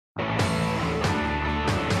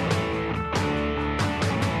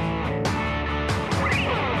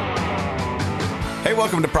Hey,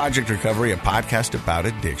 welcome to Project Recovery, a podcast about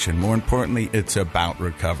addiction. More importantly, it's about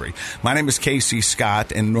recovery. My name is Casey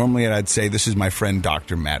Scott, and normally I'd say this is my friend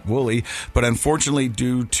Dr. Matt Woolley, but unfortunately,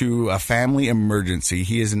 due to a family emergency,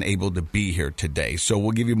 he isn't able to be here today. So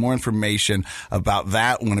we'll give you more information about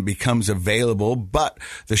that when it becomes available, but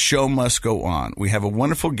the show must go on. We have a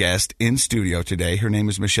wonderful guest in studio today. Her name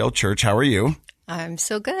is Michelle Church. How are you? I'm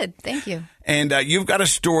so good. Thank you. And you've got a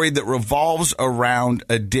story that revolves around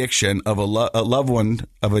addiction of a loved one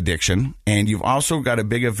of addiction. And you've also got a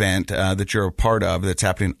big event that you're a part of that's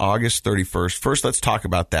happening August 31st. First, let's talk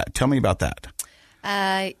about that. Tell me about that.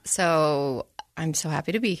 So I'm so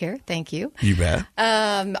happy to be here. Thank you. You bet.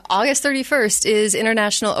 August 31st is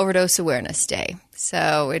International Overdose Awareness Day.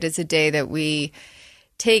 So it is a day that we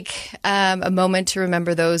take a moment to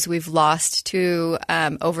remember those we've lost to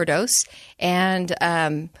overdose,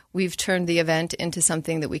 and we've turned the event into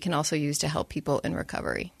something that we can also use to help people in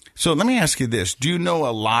recovery. So let me ask you this. Do you know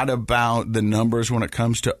a lot about the numbers when it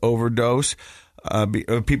comes to overdose,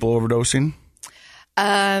 people overdosing?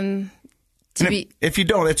 If you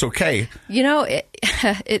don't, it's okay. You know,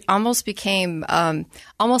 it almost became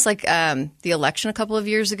almost like the election a couple of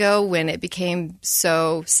years ago when it became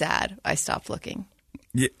so sad, I stopped looking.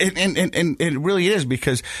 Yeah, and it really is,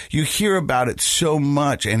 because you hear about it so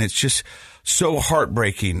much, and it's just so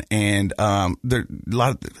heartbreaking. And a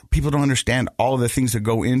lot of people don't understand all of the things that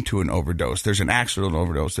go into an overdose. There's an accidental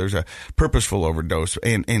overdose. There's a purposeful overdose,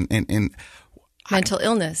 and mental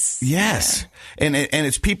illness. Yes. Yeah. And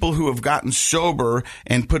it's people who have gotten sober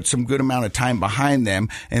and put some good amount of time behind them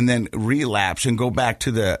and then relapse and go back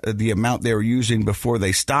to the amount they were using before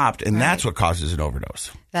they stopped. And that's what causes an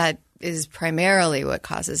overdose. That is primarily what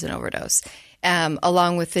causes an overdose,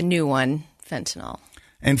 along with the new one, fentanyl.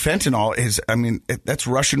 And fentanyl is, that's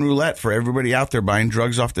Russian roulette for everybody out there buying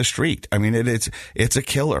drugs off the street. It's a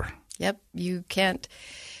killer. Yep. You can't.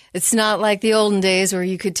 It's not like the olden days where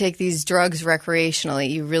you could take these drugs recreationally.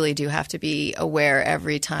 You really do have to be aware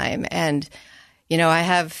every time. And, you know, I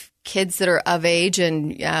have kids that are of age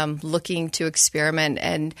and looking to experiment,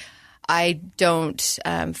 and I don't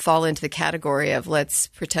fall into the category of let's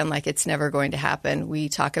pretend like it's never going to happen. We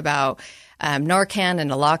talk about Narcan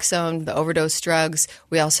and naloxone, the overdose drugs.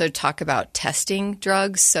 We also talk about testing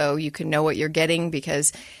drugs so you can know what you're getting,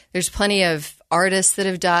 because there's plenty of artists that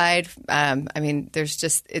have died. There's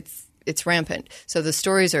just it's rampant. So the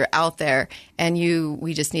stories are out there, and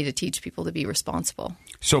we just need to teach people to be responsible.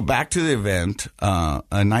 So back to the event, a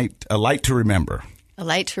light to remember. A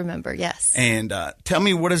light to remember, yes. And tell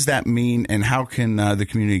me, what does that mean, and how can the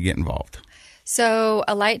community get involved? So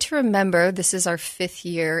a light to remember, this is our 5th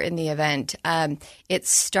year in the event. It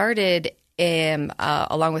started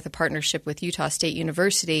along with a partnership with Utah State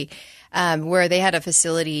University, where they had a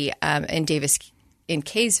facility in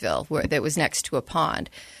Kaysville that was next to a pond.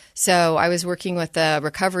 So I was working with the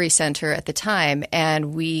recovery center at the time,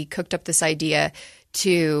 and we cooked up this idea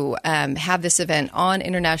to have this event on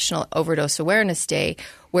International Overdose Awareness Day,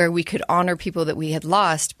 where we could honor people that we had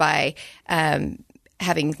lost by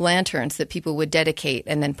having lanterns that people would dedicate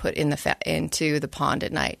and then put into the pond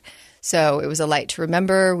at night. So it was a light to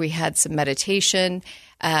remember. We had some meditation,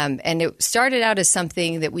 and it started out as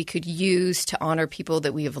something that we could use to honor people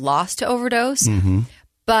that we have lost to overdose. Mm-hmm.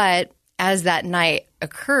 But as that night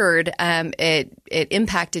occurred, it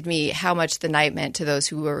impacted me how much the night meant to those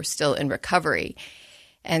who were still in recovery.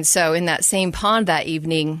 And so in that same pond that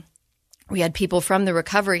evening, we had people from the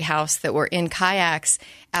recovery house that were in kayaks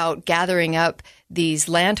out gathering up these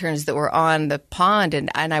lanterns that were on the pond,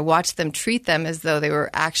 and I watched them treat them as though they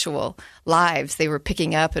were actual lives. They were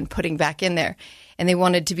picking up and putting back in there, and they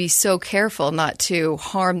wanted to be so careful not to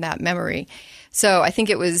harm that memory. So I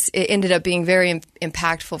think it ended up being very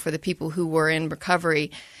impactful for the people who were in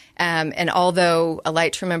recovery. And although a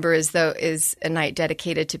light to remember is a night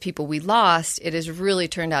dedicated to people we lost, it has really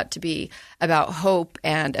turned out to be about hope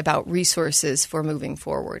and about resources for moving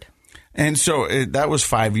forward. And so that was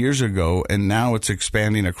 5 years ago, and now it's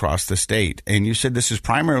expanding across the state. And you said this is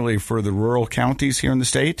primarily for the rural counties here in the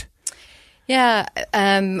state? Yeah,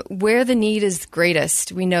 where the need is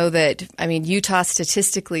greatest. We know that, Utah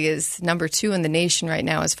statistically is number 2 in the nation right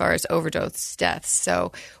now as far as overdose deaths.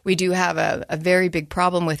 So we do have a very big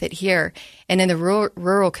problem with it here. And in the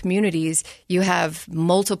rural communities, you have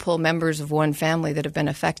multiple members of one family that have been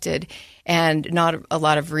affected and not a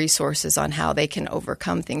lot of resources on how they can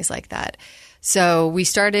overcome things like that. So we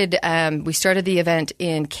started the event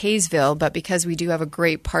in Kaysville, but because we do have a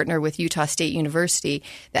great partner with Utah State University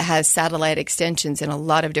that has satellite extensions in a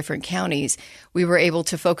lot of different counties, we were able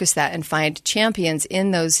to focus that and find champions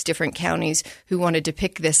in those different counties who wanted to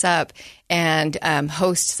pick this up and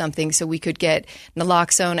host something so we could get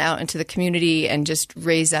naloxone out into the community and just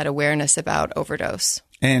raise that awareness about overdose.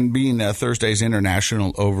 And being Thursday's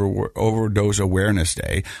International Overdose Awareness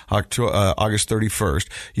Day, August 31st,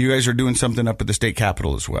 you guys are doing something up at the state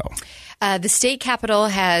capitol as well. The state capitol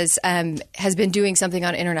has been doing something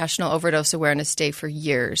on International Overdose Awareness Day for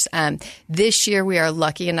years. This year, we are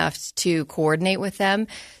lucky enough to coordinate with them.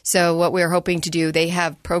 So what we're hoping to do, they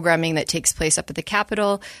have programming that takes place up at the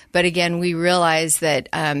capitol. But again, we realize that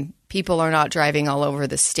people are not driving all over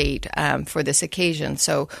the state for this occasion.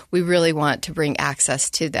 So we really want to bring access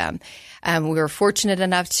to them. We were fortunate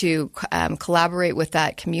enough to collaborate with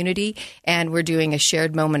that community, and we're doing a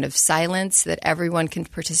shared moment of silence that everyone can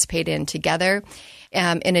participate in together.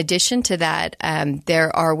 In addition to that,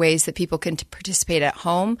 there are ways that people can participate at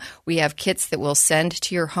home. We have kits that we'll send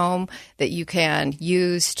to your home that you can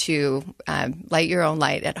use to light your own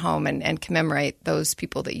light at home and commemorate those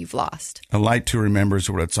people that you've lost. A light to remember is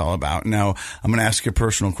what it's all about. Now, I'm going to ask you a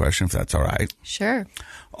personal question, if that's all right. Sure.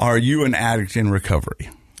 Are you an addict in recovery?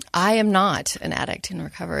 I am not an addict in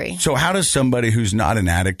recovery. So how does somebody who's not an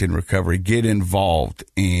addict in recovery get involved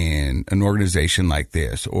in an organization like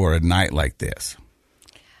this or a night like this?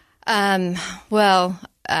 For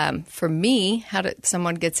me, how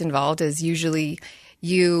someone gets involved is usually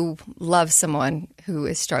you love someone who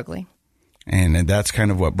is struggling. And that's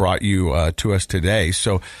kind of what brought you to us today.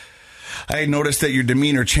 So I noticed that your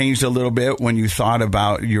demeanor changed a little bit when you thought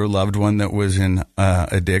about your loved one that was in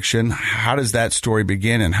addiction. How does that story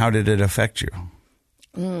begin, and how did it affect you?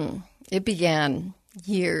 It began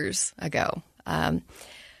years ago. I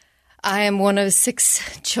am one of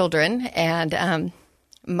 6 children, and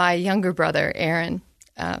my younger brother, Aaron,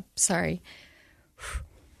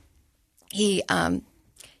 he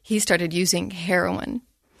started using heroin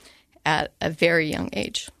at a very young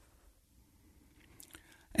age.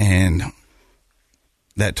 And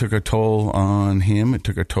that took a toll on him. It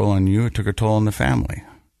took a toll on you. It took a toll on the family.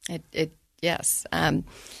 Yes.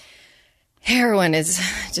 Heroin is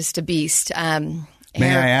just a beast. May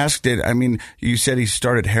I ask, you said he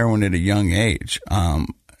started heroin at a young age.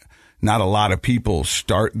 Not a lot of people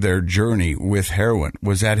start their journey with heroin.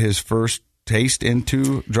 Was that his first taste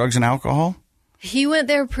into drugs and alcohol? He went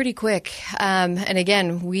there pretty quick. And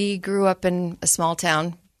again, we grew up in a small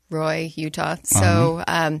town, Roy, Utah. So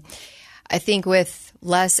I think with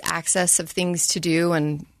less access of things to do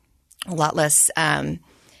and a lot less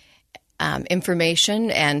information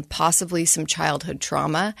and possibly some childhood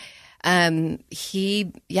trauma, I've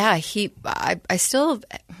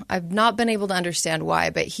not been able to understand why,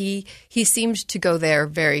 but he seemed to go there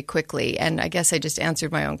very quickly. And I guess I just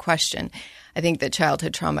answered my own question. I think that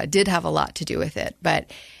childhood trauma did have a lot to do with it,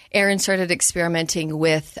 but Aaron started experimenting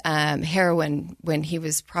with heroin when he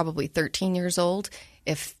was probably 13 years old,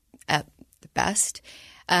 if at the best.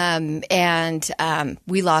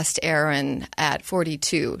 We lost Aaron at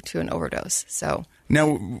 42 to an overdose. So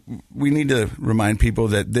now we need to remind people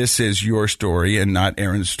that this is your story and not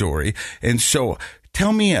Aaron's story. And so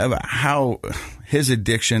tell me about how his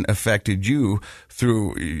addiction affected you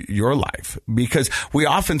through your life, because we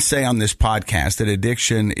often say on this podcast that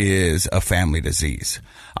addiction is a family disease.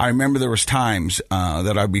 I remember there was times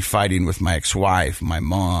that I'd be fighting with my ex-wife, my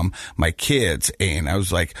mom, my kids, and I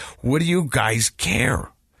was like, what do you guys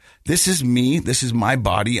care? This is me. This is my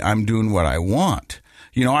body. I'm doing what I want.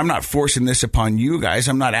 You know, I'm not forcing this upon you guys.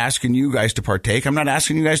 I'm not asking you guys to partake. I'm not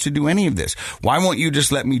asking you guys to do any of this. Why won't you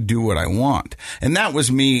just let me do what I want? And that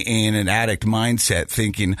was me in an addict mindset,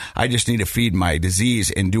 thinking I just need to feed my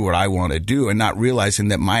disease and do what I want to do, and not realizing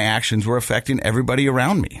that my actions were affecting everybody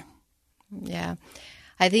around me. Yeah.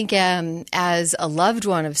 I think as a loved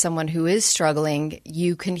one of someone who is struggling,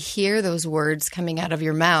 you can hear those words coming out of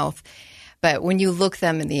your mouth. But when you look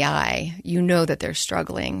them in the eye, you know that they're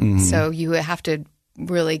struggling. Mm-hmm. So you have to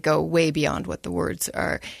really go way beyond what the words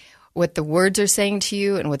are saying to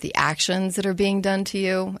you and what the actions that are being done to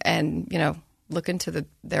you, and, you know, look into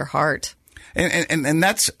their heart. And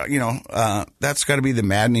that's, that's got to be the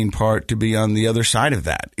maddening part, to be on the other side of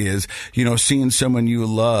that, is, seeing someone you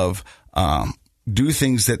love, do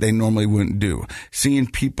things that they normally wouldn't do. Seeing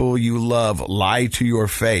people you love lie to your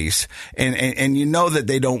face, and you know that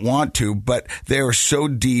they don't want to, but they're so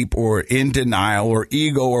deep or in denial or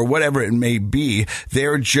ego or whatever it may be,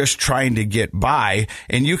 they're just trying to get by,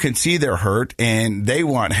 and you can see they're hurt and they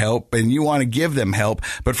want help and you want to give them help,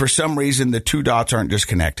 but for some reason the two dots aren't just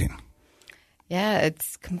connecting. Yeah,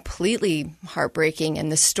 it's completely heartbreaking. And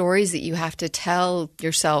the stories that you have to tell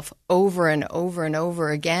yourself over and over and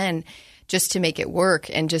over again just to make it work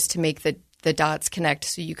and just to make the dots connect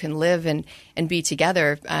so you can live and be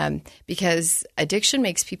together. Because addiction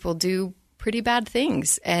makes people do pretty bad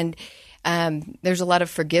things. And there's a lot of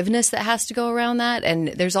forgiveness that has to go around that. And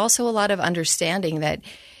there's also a lot of understanding that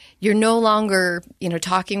you're no longer,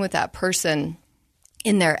 talking with that person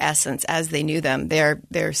in their essence as they knew them.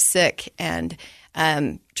 They're sick, and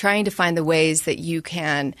trying to find the ways that you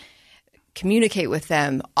can communicate with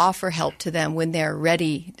them, offer help to them when they're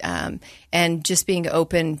ready, and just being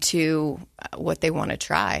open to what they want to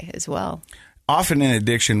try as well. Often in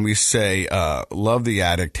addiction, we say, love the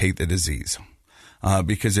addict, hate the disease.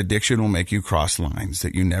 Because addiction will make you cross lines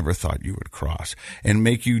that you never thought you would cross and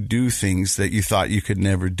make you do things that you thought you could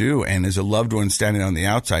never do. And as a loved one standing on the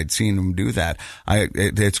outside, seeing them do that,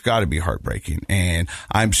 it's got to be heartbreaking. And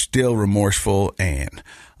I'm still remorseful and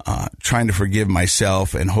trying to forgive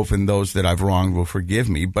myself and hoping those that I've wronged will forgive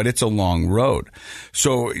me. But it's a long road.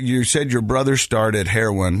 So you said your brother started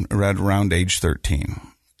heroin around age 13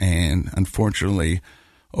 and unfortunately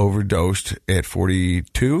overdosed at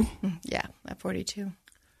 42? Yeah, at 42.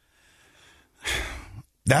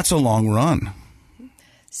 That's a long run.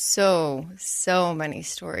 So many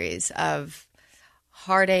stories of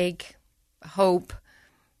heartache, hope,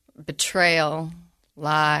 betrayal,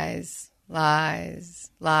 lies,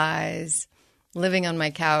 living on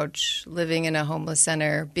my couch, living in a homeless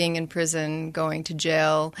center, being in prison, going to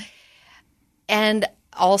jail. And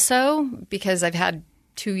also, because I've had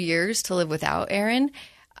 2 years to live without Aaron,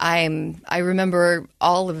 I remember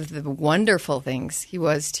all of the wonderful things he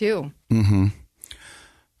was too. Mm-hmm.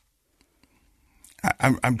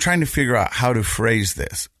 I'm trying to figure out how to phrase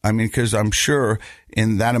this. I mean, because I'm sure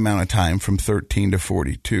in that amount of time, from 13 to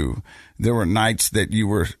 42, there were nights that you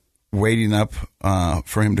were waiting up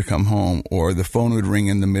for him to come home, or the phone would ring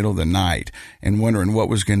in the middle of the night and wondering what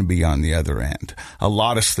was going to be on the other end. A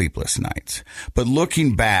lot of sleepless nights. But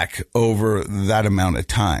looking back over that amount of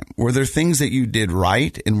time, were there things that you did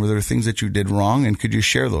right and were there things that you did wrong? And could you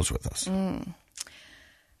share those with us?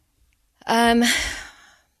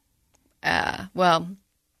 Well,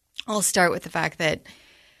 I'll start with the fact that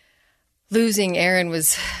losing Aaron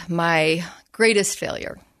was my greatest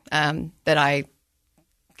failure that I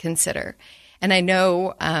consider. And I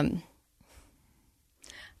know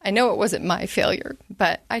it wasn't my failure,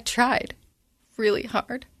 but I tried really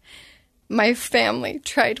hard. My family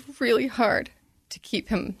tried really hard to keep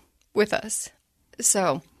him with us.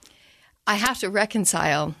 So I have to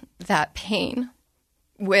reconcile that pain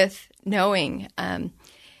with knowing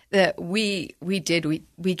that we gave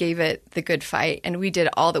it the good fight and we did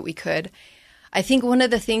all that we could. I think one of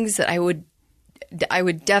the things that I would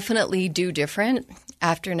definitely do different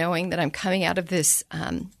after knowing that I'm coming out of this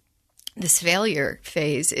this failure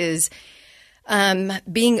phase is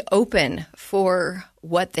being open for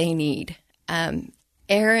what they need.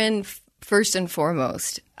 Aaron, first and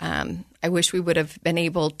foremost, I wish we would have been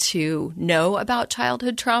able to know about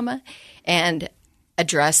childhood trauma and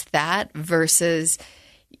address that versus,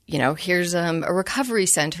 here's a recovery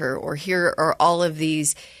center, or here are all of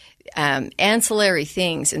these ancillary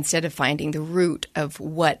things instead of finding the root of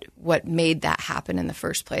what made that happen in the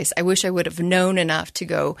first place. I wish I would have known enough to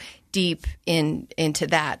go deep into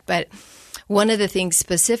that. But one of the things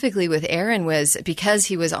specifically with Aaron was because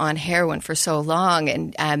he was on heroin for so long,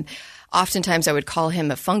 and oftentimes I would call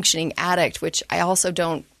him a functioning addict, which I also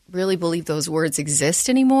don't really believe those words exist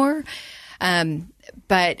anymore.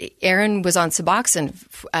 But Aaron was on Suboxone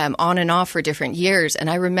on and off for different years.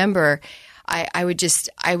 And I remember I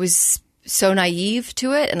was so naive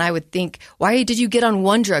to it. And I would think, why did you get on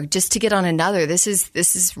one drug just to get on another? This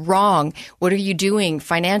is wrong. What are you doing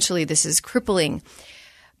financially? This is crippling.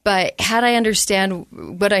 But had I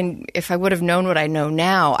if I would have known what I know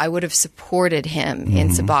now, I would have supported him in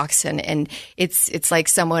Suboxone. And it's like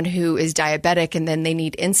someone who is diabetic and then they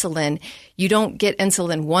need insulin. You don't get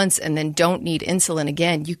insulin once and then don't need insulin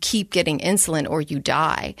again. You keep getting insulin or you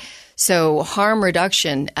die. So harm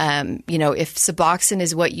reduction, if Suboxone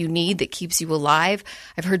is what you need that keeps you alive,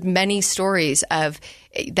 I've heard many stories of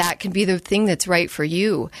that can be the thing that's right for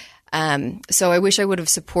you. So I wish I would have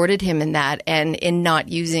supported him in that and in not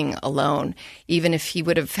using alone, even if he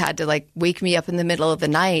would have had to wake me up in the middle of the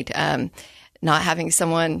night. Not having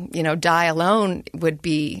someone, die alone would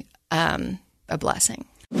be a blessing.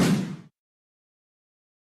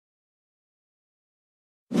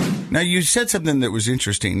 Now, you said something that was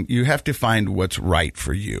interesting. You have to find what's right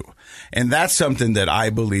for you. And that's something that I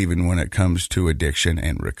believe in when it comes to addiction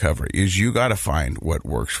and recovery, is you got to find what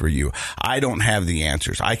works for you. I don't have the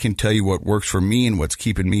answers. I can tell you what works for me and what's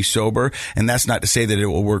keeping me sober. And that's not to say that it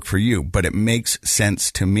will work for you, but it makes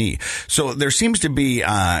sense to me. So there seems to be,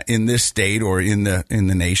 in this state or in the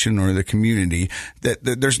nation or the community, that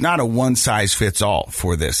there's not a one size fits all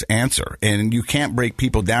for this answer. And you can't break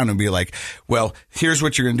people down and be like, well, here's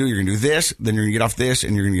what you're going to do. You're going to do this, then you're going to get off this,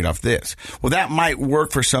 and you're going to get off this. Well, that might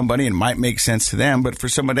work for somebody and might make sense to them, but for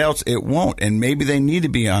somebody else, it won't. And maybe they need to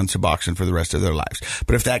be on Suboxone for the rest of their lives.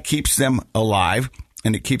 But if that keeps them alive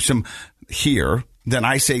and it keeps them here, then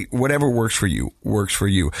I say whatever works for you, works for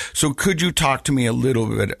you. So could you talk to me a little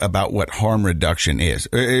bit about what harm reduction is,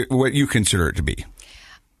 what you consider it to be?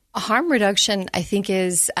 Harm reduction, I think,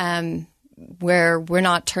 is where we're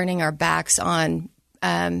not turning our backs on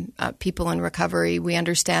people in recovery. We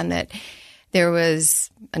understand that there was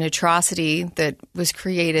an atrocity that was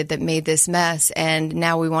created that made this mess, and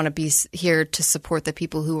now we want to be here to support the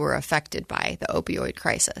people who were affected by the opioid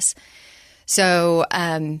crisis. So,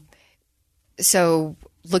 so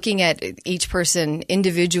looking at each person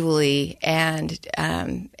individually and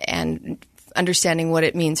understanding what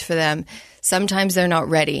it means for them, sometimes they're not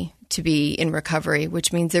ready to be in recovery,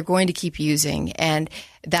 which means they're going to keep using, and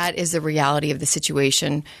that is the reality of the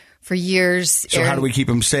situation. For years. So how do we keep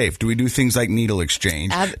them safe? Do we do things like needle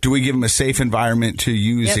exchange? Do we give them a safe environment to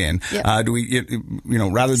use in? Yep. Do we,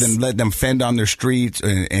 rather than let them fend on their streets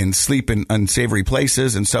and sleep in unsavory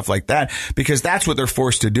places and stuff like that? Because that's what they're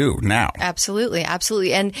forced to do now. Absolutely.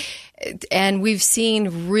 Absolutely. And we've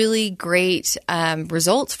seen really great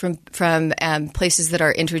results from places that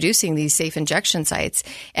are introducing these safe injection sites,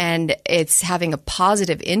 and it's having a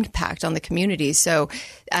positive impact on the community. So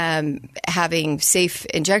having safe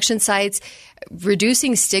injection sites,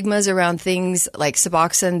 reducing stigmas around things like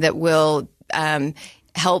Suboxone that will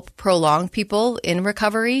help prolong people in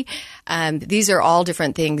recovery. These are all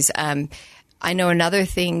different things. I know another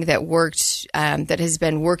thing that worked, that has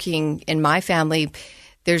been working in my family.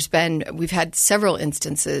 We've had several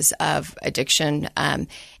instances of addiction,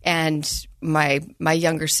 and my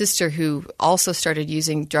younger sister, who also started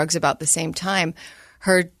using drugs about the same time,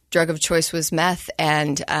 her drug of choice was meth,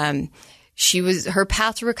 and her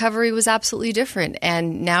path to recovery was absolutely different.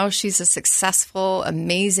 And now she's a successful,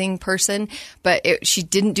 amazing person, but she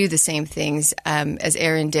didn't do the same things as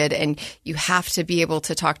Erin did. And you have to be able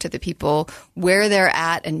to talk to the people where they're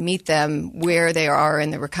at and meet them where they are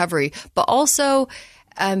in the recovery, but also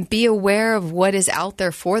be aware of what is out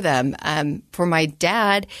there for them. For my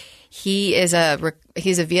dad, he's a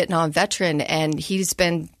Vietnam veteran, and he's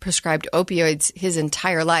been prescribed opioids his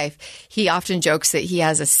entire life. He often jokes that he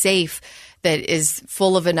has a safe that is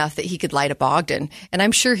full of enough that he could light a Bogdan, and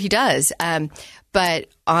I'm sure he does. But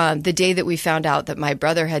on the day that we found out that my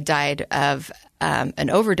brother had died of an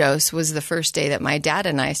overdose was the first day that my dad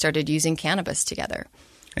and I started using cannabis together.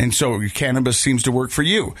 And so cannabis seems to work for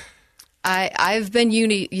you. I've been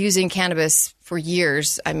using cannabis for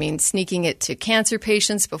years. I mean, sneaking it to cancer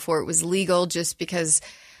patients before it was legal, just because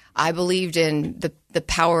I believed in the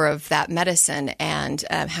power of that medicine and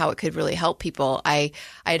how it could really help people. I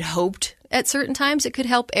had hoped at certain times it could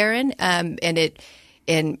help Erin, and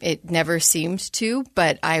it never seemed to.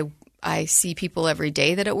 But I see people every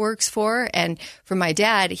day that it works for. And for my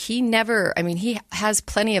dad, he has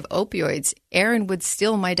plenty of opioids. Erin would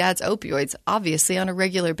steal my dad's opioids, obviously, on a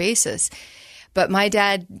regular basis. But my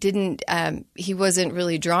dad he wasn't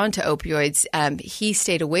really drawn to opioids. He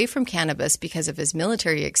stayed away from cannabis because of his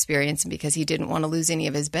military experience and because he didn't want to lose any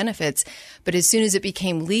of his benefits. But as soon as it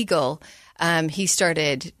became legal, he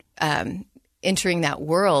started entering that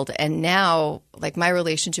world. And now, like, my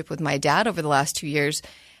relationship with my dad over the last 2 years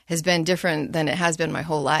has been different than it has been my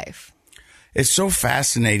whole life. It's so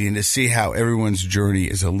fascinating to see how everyone's journey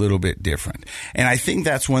is a little bit different. And I think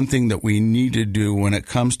that's one thing that we need to do when it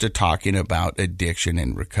comes to talking about addiction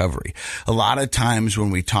and recovery. A lot of times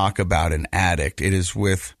when we talk about an addict, it is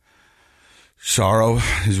with sorrow,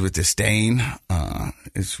 it is with disdain.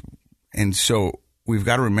 And so we've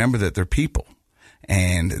got to remember that they're people.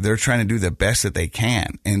 And they're trying to do the best that they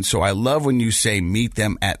can. And so I love when you say meet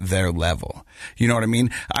them at their level. You know what I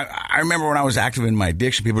mean? I remember when I was active in my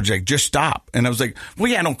addiction, people were just like, just stop. And I was like, well,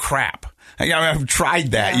 yeah, no crap. I've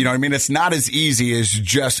tried that. Yeah. You know what I mean? It's not as easy as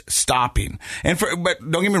just stopping. But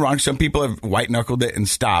don't get me wrong. Some people have white knuckled it and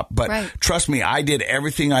stopped. But right. Trust me, I did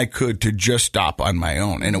everything I could to just stop on my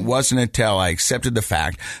own. And it wasn't until I accepted the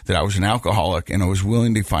fact that I was an alcoholic and I was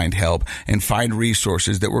willing to find help and find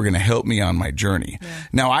resources that were going to help me on my journey. Yeah.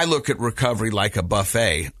 Now, I look at recovery like a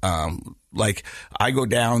buffet. like I go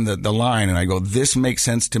down the line and I go, this makes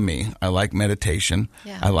sense to me. I like meditation.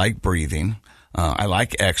 Yeah. I like breathing. I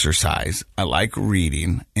like exercise. I like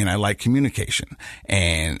reading, and I like communication,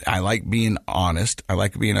 and I like being honest. I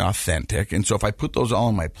like being authentic. And so if I put those all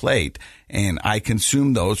on my plate and I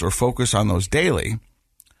consume those or focus on those daily,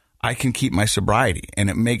 I can keep my sobriety, and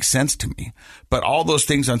it makes sense to me. But all those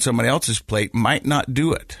things on somebody else's plate might not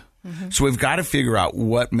do it. Mm-hmm. So we've got to figure out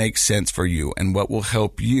what makes sense for you and what will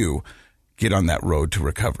help you get on that road to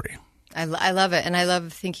recovery. I love it. And I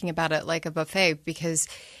love thinking about it like a buffet because,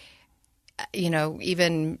 you know,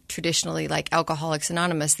 even traditionally, like Alcoholics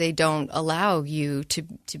Anonymous, they don't allow you to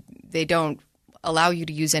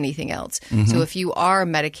use anything else. Mm-hmm. So if you are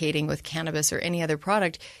medicating with cannabis or any other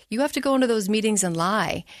product, you have to go into those meetings and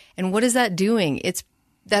lie. And what is that doing?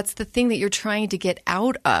 That's the thing that you're trying to get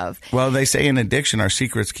out of. Well, they say in addiction, our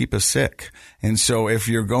secrets keep us sick. And so if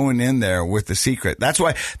you're going in there with the secret, that's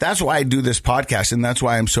why I do this podcast. And that's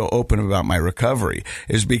why I'm so open about my recovery,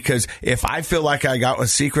 is because if I feel like I got a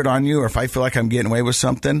secret on you, or if I feel like I'm getting away with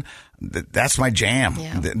something, that's my jam.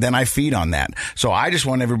 Yeah. Then I feed on that. So I just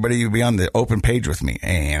want everybody to be on the open page with me,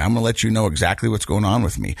 and I'm going to let you know exactly what's going on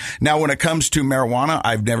with me. Now, when it comes to marijuana,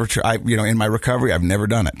 I've never tried, in my recovery, I've never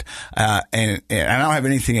done it. And I don't have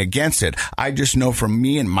anything against it. I just know from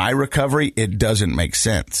me and my recovery, it doesn't make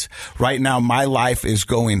sense. Right now, my life is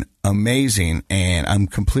going amazing, and I'm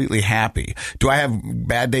completely happy. Do I have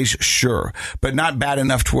bad days? Sure, but not bad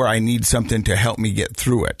enough to where I need something to help me get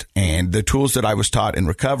through it. And the tools that I was taught in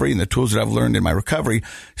recovery and the tools that I've learned in my recovery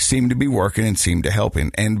seem to be working and seem to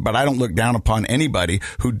helping. But I don't look down upon anybody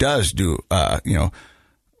who does do, right.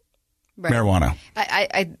 marijuana.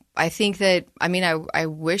 I think that, I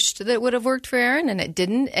wished that it would have worked for Aaron, and it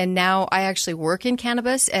didn't. And now I actually work in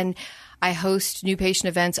cannabis, and I host new patient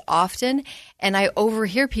events often, and I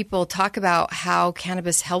overhear people talk about how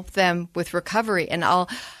cannabis helped them with recovery. And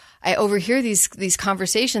I overhear these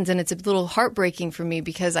conversations, and it's a little heartbreaking for me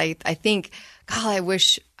because I think, God, I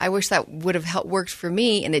wish that would have worked for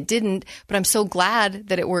me, and it didn't. But I'm so glad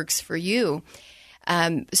that it works for you.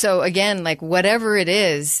 So again, like whatever it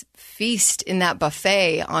is, feast in that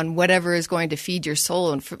buffet on whatever is going to feed your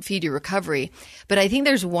soul and feed your recovery. But I think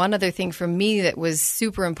there's one other thing for me that was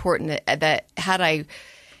super important that had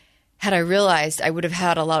I realized, I would have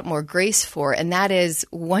had a lot more grace for. And that is,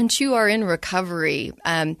 once you are in recovery,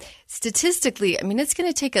 statistically, it's going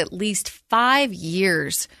to take at least 5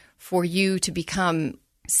 years for you to become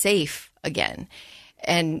safe again.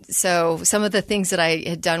 And so some of the things that I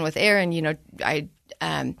had done with Aaron, I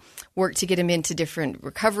worked to get him into different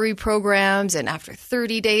recovery programs. And after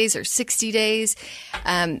 30 days or 60 days,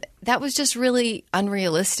 that was just really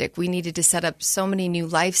unrealistic. We needed to set up so many new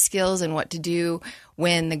life skills and what to do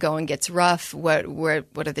when the going gets rough. What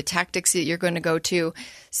are the tactics that you're going to go to?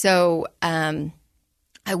 So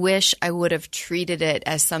I wish I would have treated it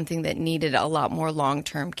as something that needed a lot more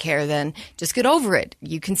long-term care than just get over it.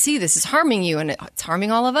 You can see this is harming you, and it's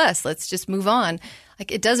harming all of us. Let's just move on.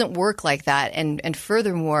 Like, it doesn't work like that. And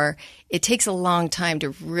furthermore, it takes a long time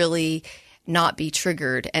to really not be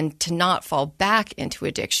triggered and to not fall back into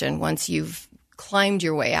addiction once you've climbed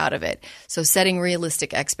your way out of it. So setting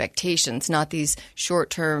realistic expectations, not these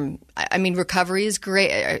short-term. Recovery is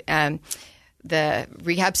great. The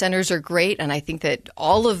rehab centers are great, and I think that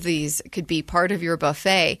all of these could be part of your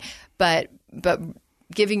buffet, but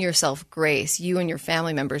giving yourself grace, you and your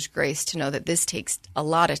family members grace, to know that this takes a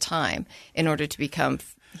lot of time in order to become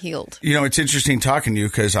healed. It's interesting talking to you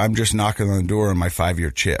because I'm just knocking on the door of my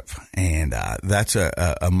 5-year chip. And that's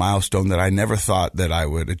a milestone that I never thought that I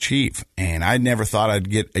would achieve. And I never thought I'd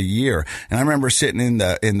get a year. And I remember sitting in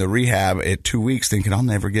the rehab at 2 weeks thinking I'll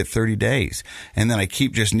never get 30 days. And then I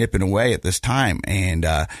keep just nipping away at this time. And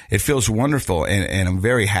it feels wonderful. And I'm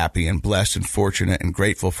very happy and blessed and fortunate and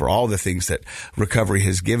grateful for all the things that recovery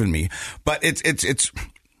has given me. But it's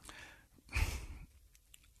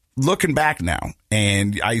looking back now,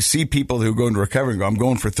 and I see people who go into recovery and go, I'm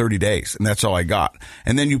going for 30 days, and that's all I got.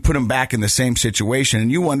 And then you put them back in the same situation,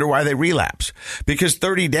 and you wonder why they relapse. Because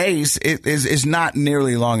 30 days is not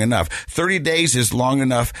nearly long enough. 30 days is long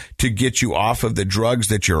enough to get you off of the drugs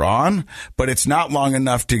that you're on, but it's not long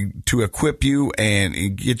enough to equip you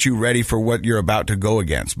and get you ready for what you're about to go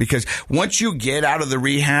against. Because once you get out of the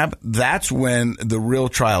rehab, that's when the real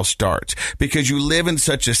trial starts. Because you live in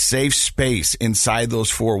such a safe space inside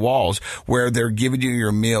those 4 walls where they're giving you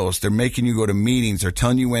your meals, they're making you go to meetings, they're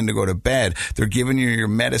telling you when to go to bed, they're giving you your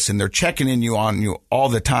medicine, they're checking in on you all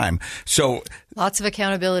the time. So lots of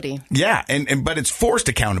accountability. Yeah, but it's forced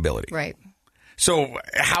accountability. Right. So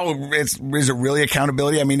is it really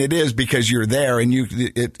accountability? It is, because you're there, and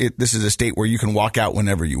this is a state where you can walk out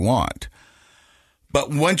whenever you want. But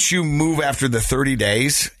once you move after the 30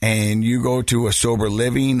 days and you go to a sober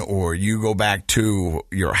living or you go back to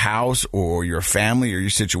your house or your family or your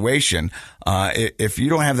situation, if you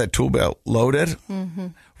don't have that tool belt loaded,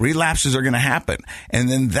 relapses are going to happen. And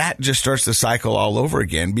then that just starts the cycle all over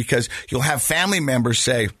again, because you'll have family members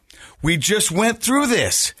say, we just went through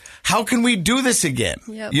this. How can we do this again?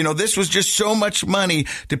 Yep. You know, this was just so much money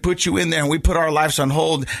to put you in there, and we put our lives on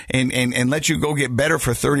hold and let you go get better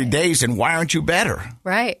for 30 days. And why aren't you better?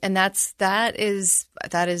 Right. And that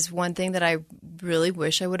is one thing that I really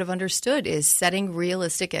wish I would have understood, is setting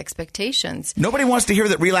realistic expectations. Nobody wants to hear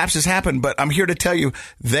that relapses happen, but I'm here to tell you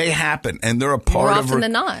they happen, and they're a part More of often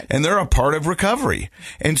than not. And they're a part of recovery.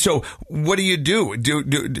 And so what do?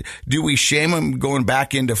 Do we shame them going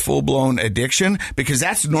back into full-blown addiction? Because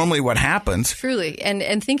that's normally what happens. Truly.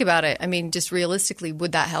 And think about it. I mean, just realistically,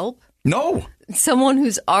 would that help? No. Someone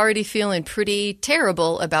who's already feeling pretty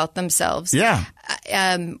terrible about themselves. Yeah.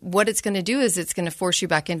 What it's going to do is it's going to force you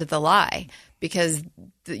back into the lie, because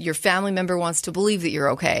your family member wants to believe that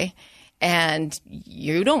you're okay. And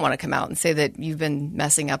you don't want to come out and say that you've been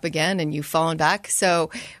messing up again and you've fallen back.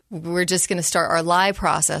 So we're just going to start our lie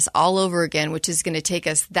process all over again, which is going to take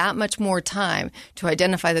us that much more time to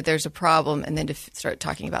identify that there's a problem and then to start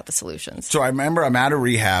talking about the solutions. So I remember I'm out of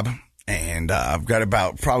rehab, and I've got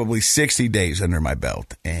about probably 60 days under my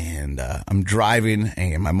belt. And I'm driving,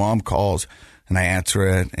 and my mom calls, and I answer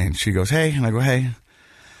it, and she goes, hey. And I go, hey.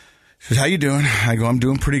 She says, how you doing? I go, I'm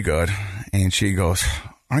doing pretty good. And she goes,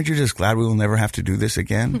 aren't you just glad we will never have to do this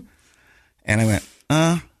again? And I went,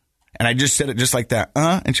 And I just said it just like that,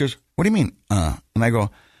 And she goes, what do you mean, And I go,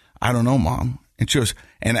 I don't know, Mom. And she goes,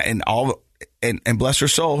 and bless her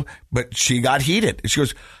soul, but she got heated. She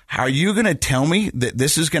goes, are you going to tell me that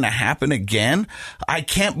this is going to happen again? I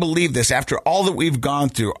can't believe this after all that we've gone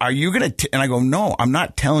through. Are you going to? And I go, no, I'm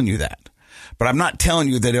not telling you that. But I'm not telling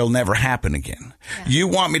you that it'll never happen again. Yeah. You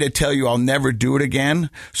want me to tell you I'll never do it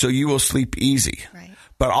again, so you will sleep easy. Right.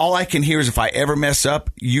 But all I can hear is if I ever mess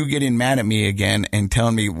up, you getting mad at me again and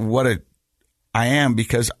telling me what I am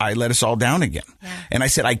because I let us all down again. Yeah. And I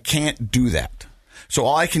said, I can't do that. So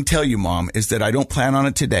all I can tell you, Mom, is that I don't plan on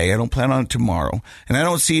it today. I don't plan on it tomorrow. And I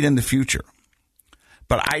don't see it in the future.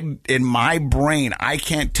 But in my brain, I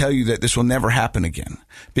can't tell you that this will never happen again.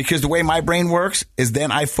 Because the way my brain works is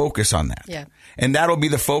then I focus on that. Yeah. And that'll be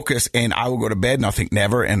the focus. And I will go to bed and I'll think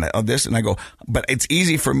never and this. And I go, but it's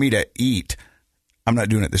easy for me to eat. I'm not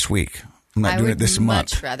doing it this week. I'm not doing it this month. I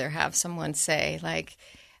would much rather have someone say, like,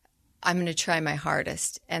 I'm going to try my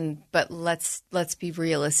hardest, but let's be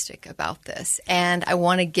realistic about this. And I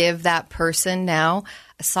want to give that person now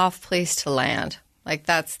a soft place to land. Like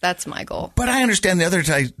that's my goal. But I understand the other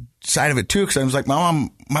side of it too, because I was like,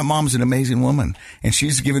 my mom's an amazing woman, and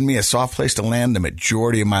she's given me a soft place to land the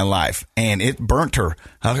majority of my life, and it burnt her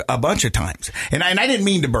a bunch of times, and I didn't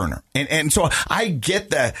mean to burn her, and so I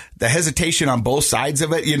get the hesitation on both sides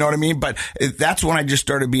of it, you know what I mean? But that's when I just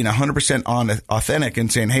started being 100% authentic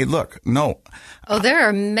and saying, hey, look, no. Oh, there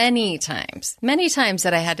are many times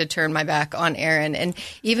that I had to turn my back on Aaron. And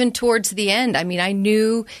even towards the end, I mean, I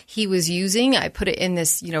knew he was using. I put it in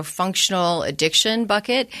this, functional addiction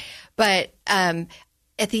bucket. But at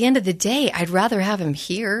the end of the day, I'd rather have him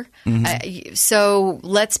here. Mm-hmm. So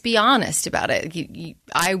let's be honest about it.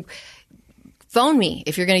 Phone me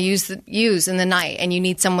if you're going to use in the night and you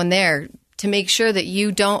need someone there to make sure that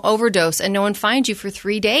you don't overdose and no one finds you for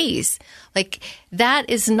 3 days. Like, that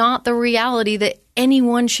is not the reality that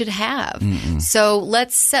anyone should have. Mm-mm. So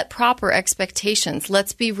let's set proper expectations.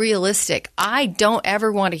 Let's be realistic. I don't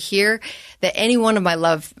ever want to hear that any one of my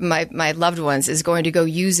loved ones is going to go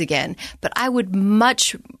use again. But I would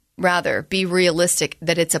much rather be realistic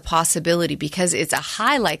that it's a possibility, because it's a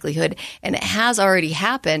high likelihood and it has already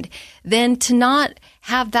happened, than to not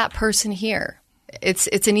have that person here.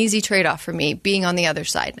 It's an easy trade-off for me being on the other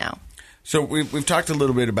side now. So we've talked a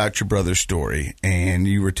little bit about your brother's story, and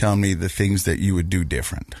you were telling me the things that you would do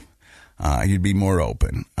different. You'd be more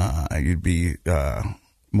open. You'd be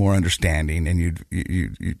more understanding, and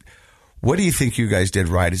you'd. What do you think you guys did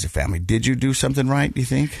right as a family? Did you do something right, do you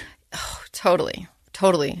think? Oh, totally.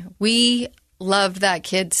 We loved that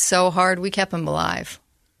kid so hard, we kept him alive.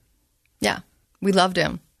 Yeah, we loved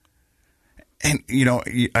him. And,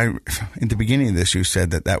 in the beginning of this, you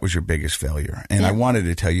said that was your biggest failure. And yeah. I wanted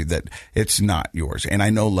to tell you that it's not yours. And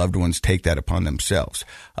I know loved ones take that upon themselves.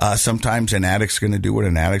 Sometimes an addict's going to do what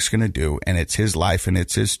an addict's going to do, and it's his life and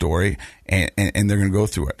it's his story, and they're going to go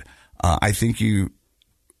through it. I think you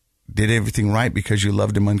did everything right because you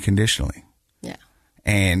loved him unconditionally. Yeah.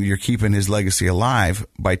 And you're keeping his legacy alive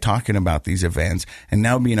by talking about these events and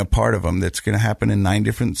now being a part of them. That's going to happen in 9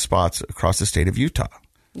 different spots across the state of Utah.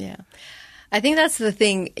 Yeah. I think that's the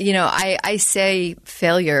thing. I say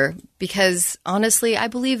failure because honestly, I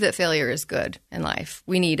believe that failure is good in life.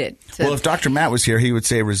 We need it. Well, if Dr. Matt was here, he would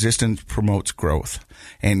say resistance promotes growth.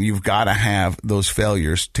 And you've got to have those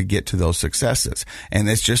failures to get to those successes. And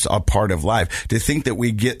it's just a part of life. To think that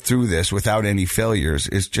we get through this without any failures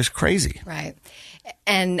is just crazy. Right.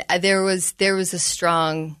 And there was a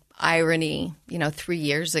strong irony, 3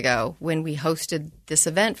 years ago when we hosted this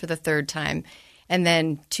event for the 3rd time. And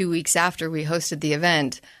then 2 weeks after we hosted the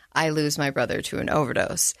event, I lose my brother to an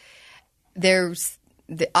overdose. There's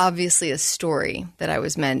obviously a story that I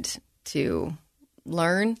was meant to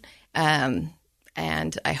learn. And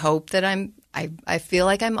I hope that I feel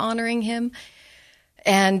like I'm honoring him.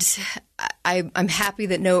 And I'm happy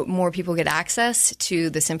that more people get access to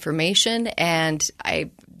this information and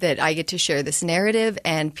that I get to share this narrative,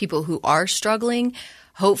 and people who are struggling,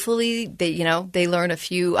 hopefully they learn a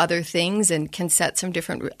few other things and can set some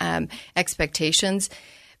different expectations,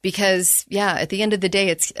 because at the end of the day,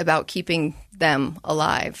 it's about keeping them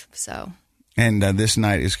alive. So. And this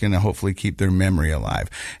night is going to hopefully keep their memory alive.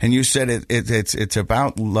 And you said it's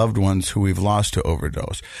about loved ones who we've lost to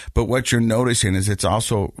overdose. But what you're noticing is it's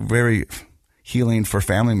also very healing for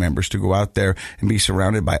family members to go out there and be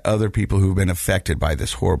surrounded by other people who've been affected by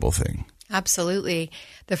this horrible thing. Absolutely.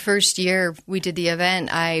 The first year we did the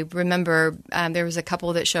event, I remember there was a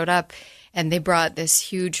couple that showed up and they brought this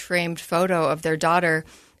huge framed photo of their daughter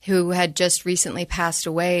who had just recently passed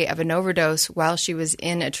away of an overdose while she was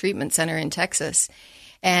in a treatment center in Texas.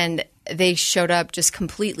 And they showed up just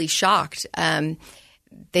completely shocked.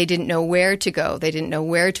 They didn't know where to go. They didn't know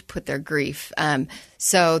where to put their grief.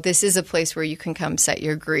 So this is a place where you can come set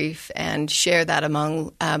your grief and share that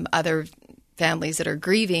among other families that are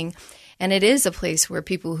grieving. And it is a place where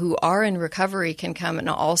people who are in recovery can come and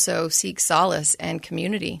also seek solace and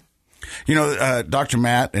community. Dr.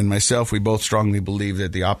 Matt and myself, we both strongly believe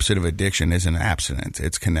that the opposite of addiction isn't abstinence,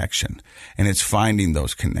 it's connection. And it's finding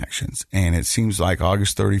those connections. And it seems like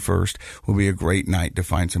August 31st will be a great night to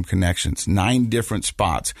find some connections. 9 different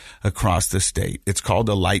spots across the state. It's called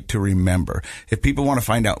A Light to Remember. If people want to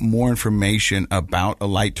find out more information about A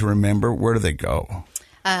Light to Remember, where do they go?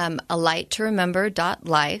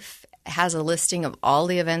 alightttoremember.life has a listing of all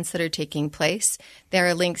the events that are taking place. There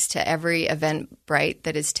are links to every Eventbrite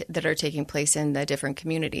that are taking place in the different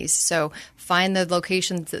communities. So find the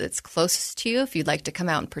locations that's closest to you if you'd like to come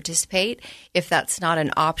out and participate. If that's not an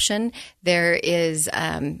option, there is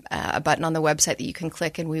a button on the website that you can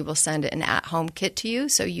click, and we will send an at-home kit to you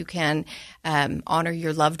so you can honor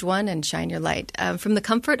your loved one and shine your light from the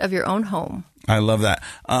comfort of your own home. I love that.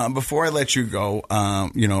 Before I let you go,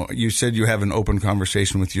 you said you have an open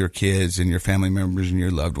conversation with your kids and your family members and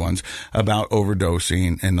your loved ones about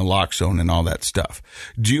overdosing and naloxone and all that stuff.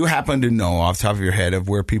 Do you happen to know off the top of your head of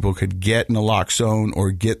where people could get naloxone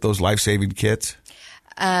or get those life-saving kits?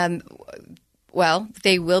 Well,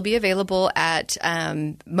 they will be available at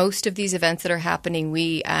most of these events that are happening.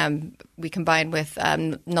 We combine with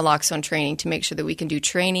naloxone training to make sure that we can do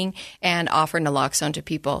training and offer naloxone to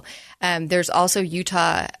people. There's also the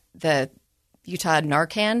Utah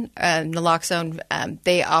Narcan naloxone.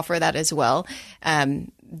 They offer that as well.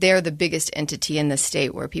 They're the biggest entity in the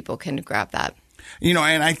state where people can grab that.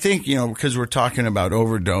 And I think, because we're talking about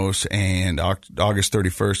overdose and August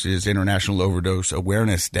 31st is International Overdose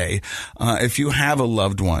Awareness Day. If you have a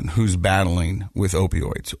loved one who's battling with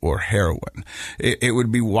opioids or heroin, it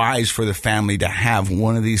would be wise for the family to have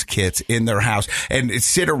one of these kits in their house and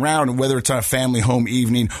sit around, whether it's on a family home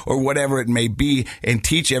evening or whatever it may be, and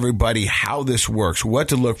teach everybody how this works, what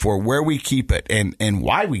to look for, where we keep it, and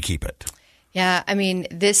why we keep it. Yeah, I mean,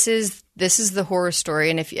 this is the horror story,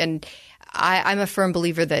 and I'm a firm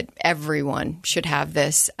believer that everyone should have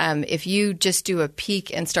this. If you just do a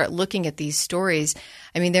peek and start looking at these stories,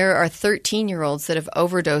 I mean, there are 13-year-olds that have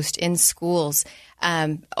overdosed in schools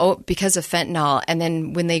because of fentanyl. And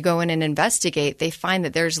then when they go in and investigate, they find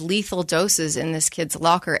that there's lethal doses in this kid's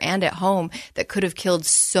locker and at home that could have killed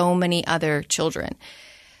so many other children.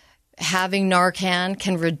 Having Narcan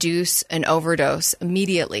can reduce an overdose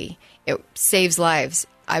immediately. It saves lives.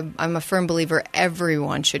 I'm a firm believer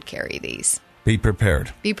everyone should carry these. Be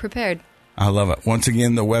prepared. Be prepared. I love it. Once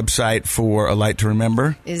again, the website for A Light to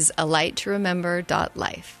Remember is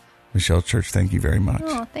alightttoremember.life. Michelle Church, thank you very much.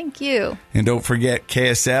 Oh, thank you. And don't forget,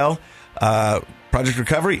 KSL, Project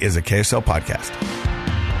Recovery is a KSL podcast.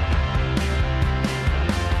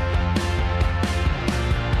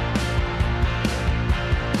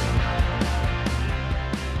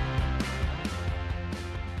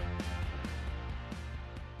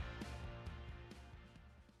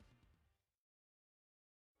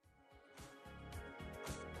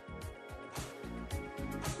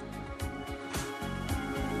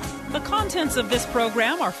 The contents of this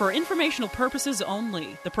program are for informational purposes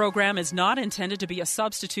only. The program is not intended to be a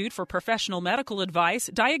substitute for professional medical advice,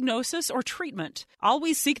 diagnosis, or treatment.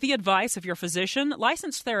 Always seek the advice of your physician,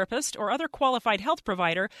 licensed therapist, or other qualified health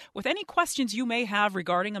provider with any questions you may have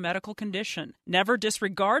regarding a medical condition. Never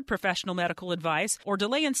disregard professional medical advice or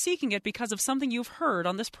delay in seeking it because of something you've heard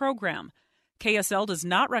on this program. KSL does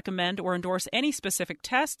not recommend or endorse any specific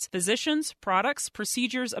tests, physicians, products,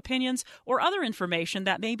 procedures, opinions, or other information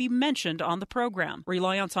that may be mentioned on the program.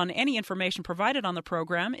 Reliance on any information provided on the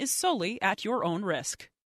program is solely at your own risk.